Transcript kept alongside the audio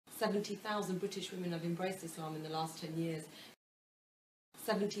70,000 British women have embraced Islam in the last 10 years.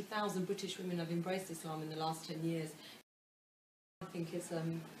 70,000 British women have embraced Islam in the last 10 years. I think it's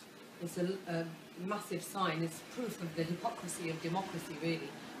a massive sign. It's proof of the hypocrisy of democracy, really.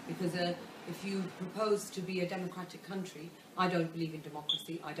 Because if you propose to be a democratic country, I don't believe in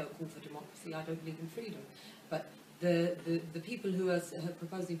democracy, I don't call for democracy, I don't believe in freedom. But the people who are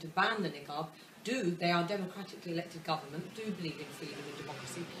proposing to ban the niqab they are democratically elected government, do believe in freedom and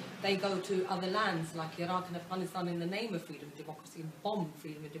democracy. They go to other lands like Iraq and Afghanistan in the name of freedom and democracy and bomb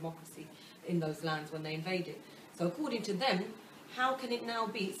freedom and democracy in those lands when they invade it. So according to them, how can it now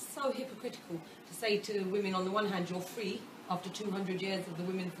be so hypocritical to say to women, on the one hand, you're free, after 200 years of the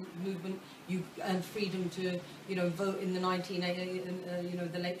women's movement, you earned freedom to, vote in the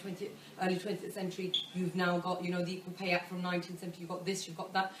the late 20th, early 20th century. You've now got, the Equal Pay Act from 1970. You've got this, you've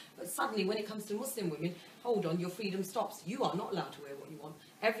got that. But suddenly, when it comes to Muslim women, hold on, your freedom stops. You are not allowed to wear what you want.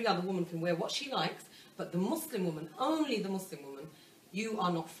 Every other woman can wear what she likes, but the Muslim woman, only the Muslim woman, you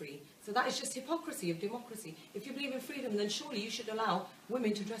are not free. So that is just hypocrisy of democracy. If you believe in freedom, then surely you should allow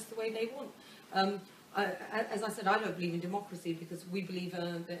women to dress the way they want. As I said, I don't believe in democracy because we believe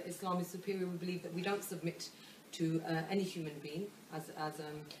that Islam is superior. We believe that we don't submit to any human being. As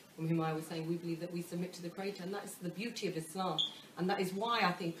Muhammad was saying, we believe that we submit to the Creator, and that's the beauty of Islam. And that is why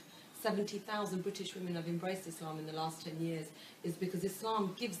I think 70,000 British women have embraced Islam in the last 10 years, is because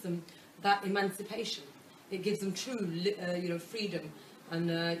Islam gives them that emancipation. It gives them true, freedom, and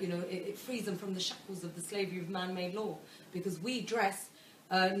it frees them from the shackles of the slavery of man-made law. Because we dress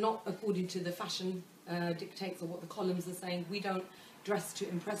not according to the fashion dictates or what the columns are saying. We don't dress to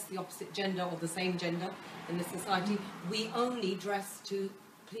impress the opposite gender or the same gender in the society. We only dress to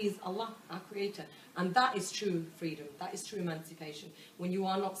please Allah, our Creator. And that is true freedom. That is true emancipation. When you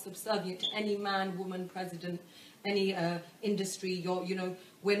are not subservient to any man, woman, president, any industry,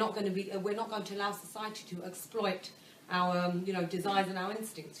 we're not going to allow society to exploit our desires and our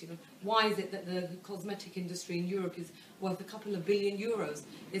instincts. Why is it that the cosmetic industry in Europe is worth a couple of billion euros?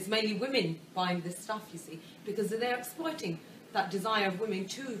 It's mainly women buying this stuff, you see, because they're exploiting that desire of women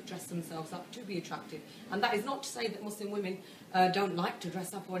to dress themselves up, to be attractive. And that is not to say that Muslim women don't like to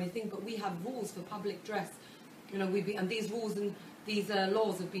dress up or anything, but we have rules for public dress. And these rules and these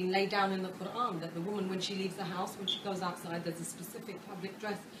laws have been laid down in the Quran, that the woman, when she leaves the house, when she goes outside, there's a specific public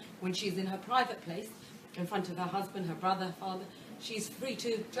dress. When she's in her private place, in front of her husband, her brother, her father, she's free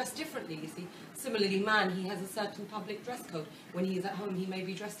to dress differently, you see. Similarly, man, he has a certain public dress code. When he is at home, he may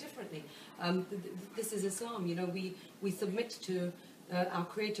be dressed differently. This is Islam, we submit to our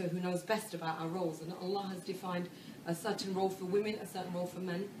Creator who knows best about our roles. And Allah has defined a certain role for women, a certain role for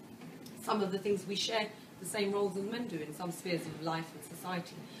men. Some of the things we share the same roles as men do in some spheres of life and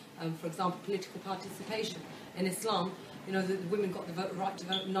society. For example, political participation. In Islam, the women got the right to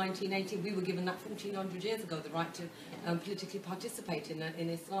vote in 1980. We were given that 1,400 years ago, the right to politically participate in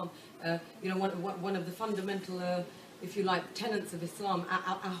Islam. One of the fundamental, if you like, tenets of Islam,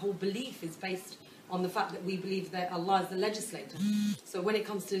 our whole belief is based on the fact that we believe that Allah is the legislator. So when it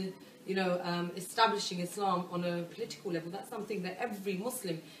comes to establishing Islam on a political level, that's something that every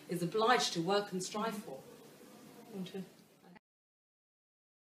Muslim is obliged to work and strive for.